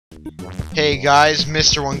Hey guys,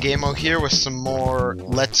 Mr. here with some more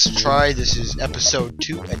Let's Try. This is episode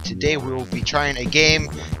 2, and today we will be trying a game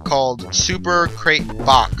called Super Crate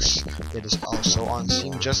Box. It is also on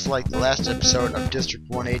Steam, just like the last episode of District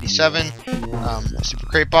 187. Super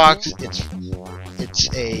Crate Box.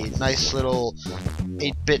 It's a nice little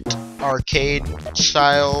 8-bit arcade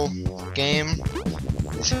style game.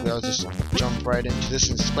 Basically, I'll just jump right into this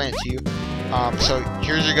and explain it to you. So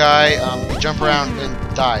here's your guy. You jump around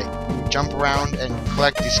and die. You jump around and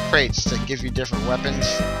collect these crates that give you different weapons,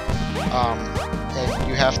 and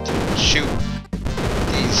you have to shoot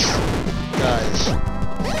these guys.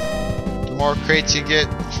 The more crates you get,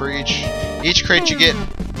 for each crate you get,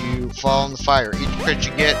 you fall in the fire. Each crate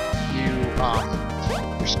you get,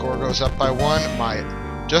 your score goes up by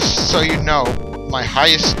 1. Just so you know, my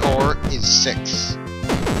highest score is 6.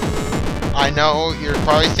 I know you're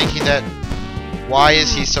probably thinking that, why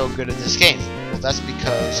is he so good at this game? Well, that's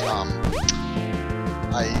because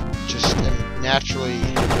I just am naturally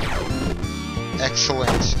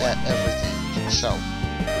excellent at everything. So,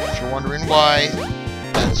 if you're wondering why,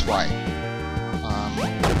 that is why.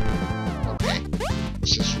 Okay,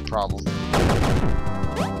 this is the problem.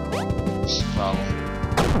 This is the problem.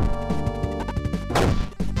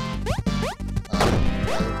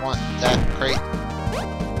 I want that crate.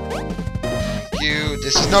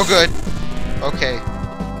 This is no good. Okay.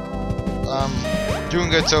 Doing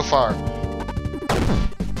good so far.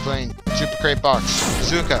 Playing Super Crate Box.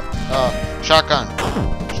 Bazooka. Shotgun.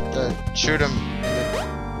 Shoot him.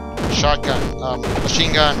 Shotgun.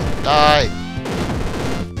 Machine gun. Die.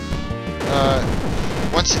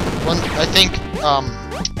 I think,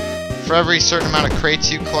 for every certain amount of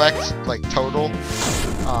crates you collect, like total, you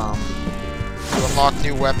unlock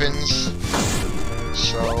new weapons.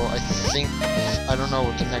 So I don't know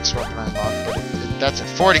what the next weapon I unlock, but that's at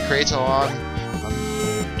 40 crates. Oh, I'm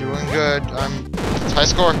doing good. High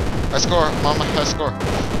score. I'm on my high score.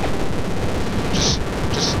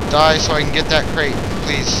 Just die so I can get that crate,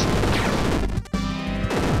 please.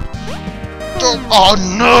 Oh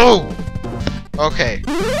no! Okay.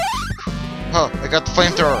 Oh, I got the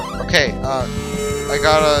flamethrower. Okay. I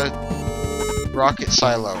got a rocket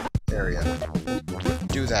silo area.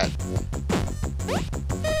 Do that.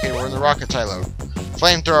 Okay, we're in the rocket silo.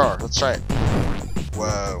 Flamethrower, let's try it.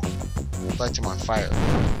 Whoa. Lights him on fire.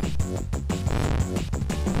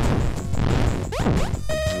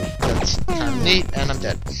 That's kind of neat, and I'm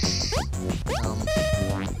dead.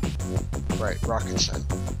 Right, rocket silo.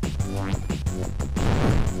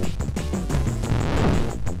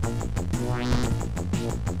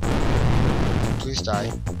 Please die.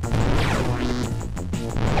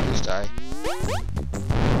 Please die.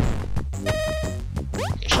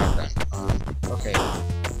 Okay, shotgun. Okay.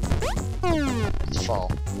 Let's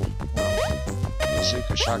fall.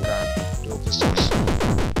 Bazooka, shotgun, dual pistols.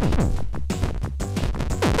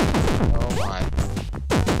 Oh my.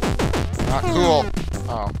 Not cool.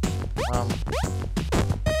 Oh.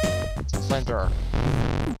 Flamethrower.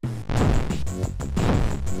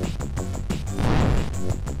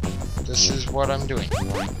 This is what I'm doing.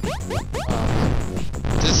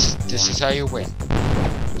 This is how you win.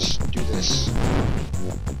 Just do this.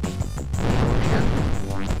 Over here.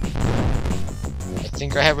 I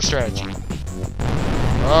think I have a strategy.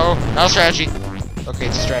 Oh, not a strategy. Okay,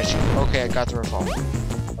 it's a strategy. Okay, I got the revolver.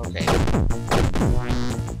 Okay.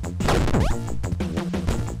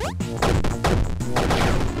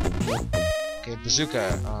 Okay,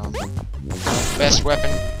 bazooka. Best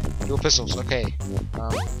weapon. Dual pistols. Okay.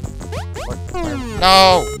 What?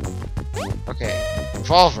 No. Okay.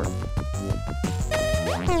 Revolver.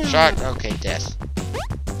 Shot. Okay, death.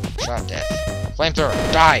 Shot, death. Flamethrower.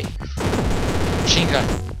 Die. Machine gun.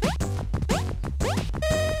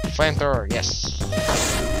 Flamethrower. Yes.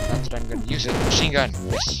 Not that I'm gonna use it. Machine gun.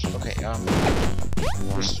 Yes. Okay.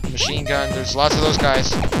 There's machine gun. There's lots of those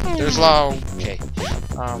guys. There's okay.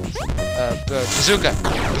 Bazooka.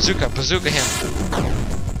 Bazooka him.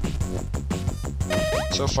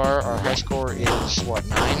 So far, our high score is what,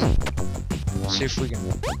 9? Let's see if we can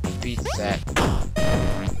beat that.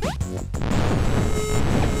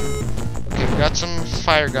 Okay, we got some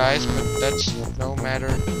fire guys, but that's no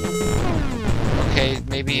matter. Okay,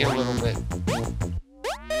 maybe a little bit.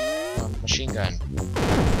 Machine gun.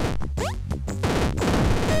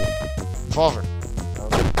 Revolver.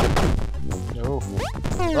 No.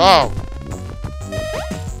 Oh!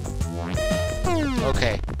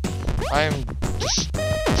 Okay. I'm just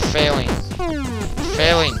failing.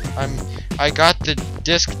 I got the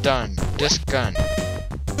disc gun.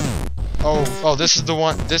 Oh, this is the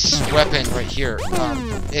one, this weapon right here.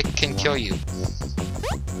 It can kill you.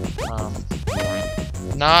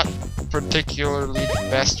 not particularly the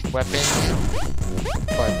best weapon,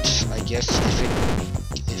 but I guess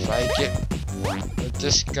if I get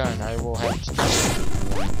this gun, I will have to do it.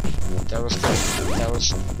 That was good. That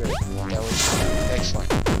was good. That was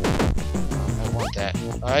excellent. I want that.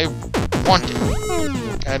 I want it.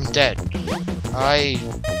 I'm dead.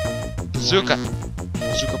 Bazooka.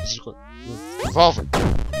 Bazooka. Revolver.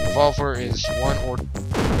 Revolver is one or...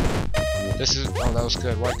 This is... Oh, that was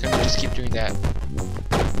good. Why couldn't I just keep doing that?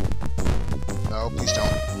 No, please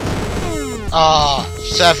don't. Ah,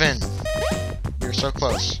 7. You're so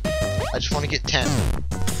close. I just want to get 10.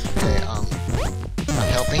 Okay, not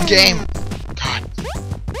helping game. God.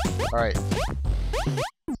 Alright.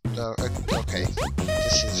 Okay.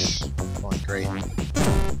 This is going great.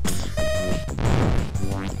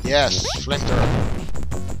 Yes, flamethrower.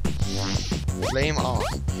 Flame on.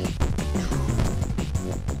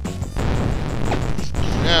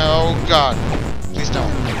 Oh God. Please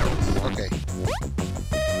don't. Okay.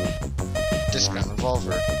 Disc gun,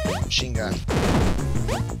 revolver, machine gun.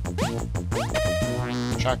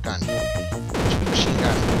 Shotgun. Machine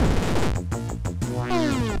gun.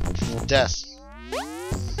 Death.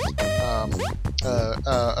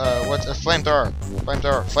 What's a flamethrower?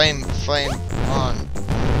 Flamethrower. Flame on.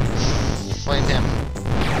 Flame him.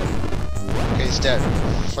 Okay, he's dead.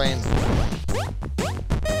 Flame.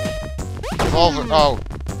 Revolver. Oh,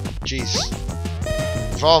 jeez.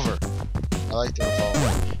 Revolver. I like the revolver.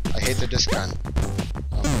 I hate the disc gun.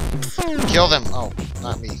 Kill them. Oh,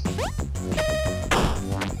 not me.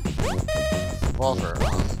 Revolver.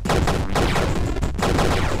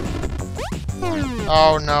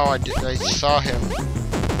 Oh no, I saw him.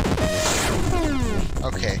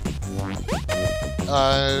 Okay.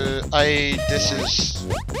 This is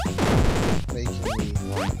making me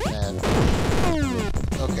mad.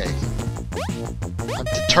 Okay. I'm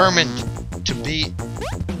determined to beat.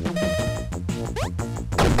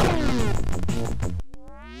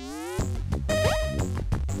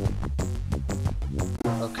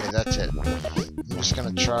 Okay, that's it. I'm just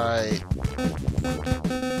gonna try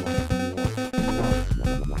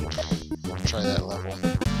that level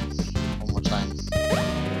one more time.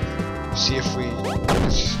 See if we,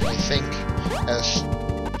 I think, as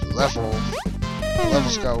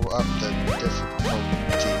levels go up, the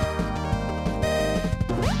difficulty.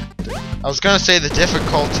 I was gonna say the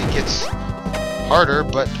difficulty gets harder,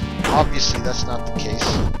 but obviously that's not the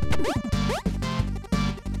case.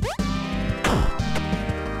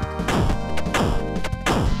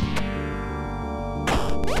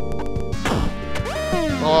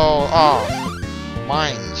 Oh,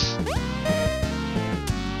 mines.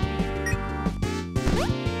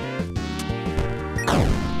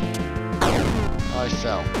 I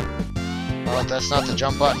fell. Oh, that's not the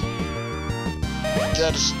jump button.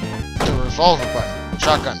 That's the revolver button.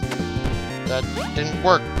 Shotgun. That didn't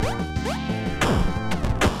work.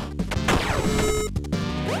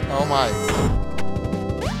 Oh my.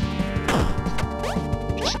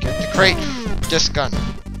 Just get the crate. Disc gun.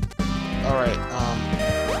 Alright,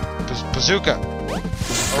 bazooka.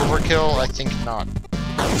 Overkill? I think not.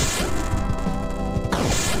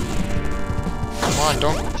 Come on,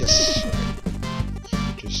 don't just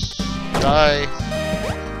die.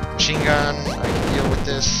 Machine gun, I can deal with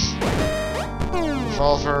this.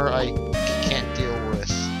 Revolver, I can't deal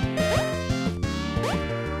with.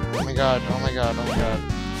 Oh my god, oh my god, oh my god.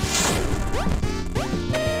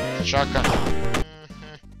 Shotgun.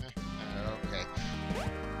 Okay.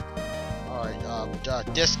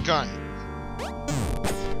 Alright, disc gun.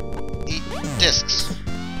 Eat discs.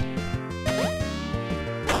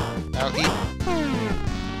 Now eat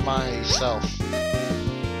myself.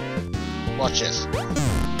 Watch this.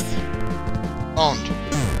 Owned.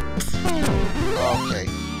 Okay.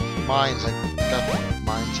 Mines. I got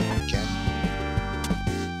mines again.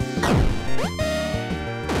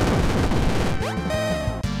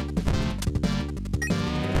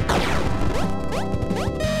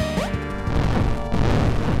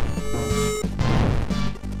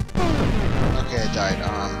 Okay, I died.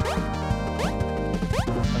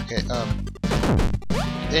 Okay,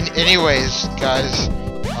 anyways, guys,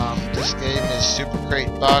 this game is Super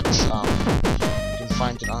Crate Box. You can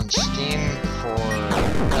find it on Steam for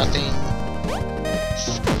nothing.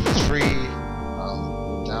 It's free.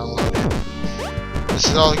 Download it. This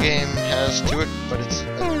is all the game has to it, but it's a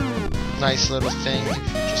nice little thing if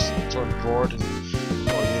you're just sort of bored and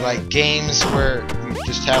or you like games where you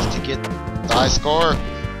just have to get the high score.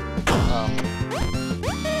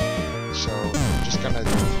 So I'm just gonna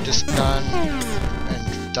disc gun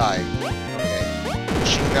and die. Okay.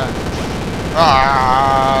 Machine gun.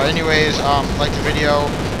 Anyways, like the video,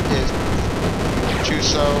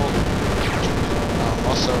 choose so.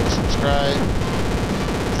 Also subscribe.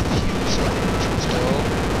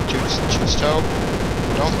 If you choose toe.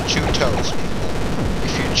 Don't chew toes, people.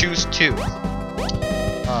 If you choose to.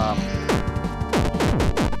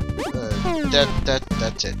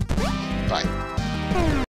 That's it. Bye.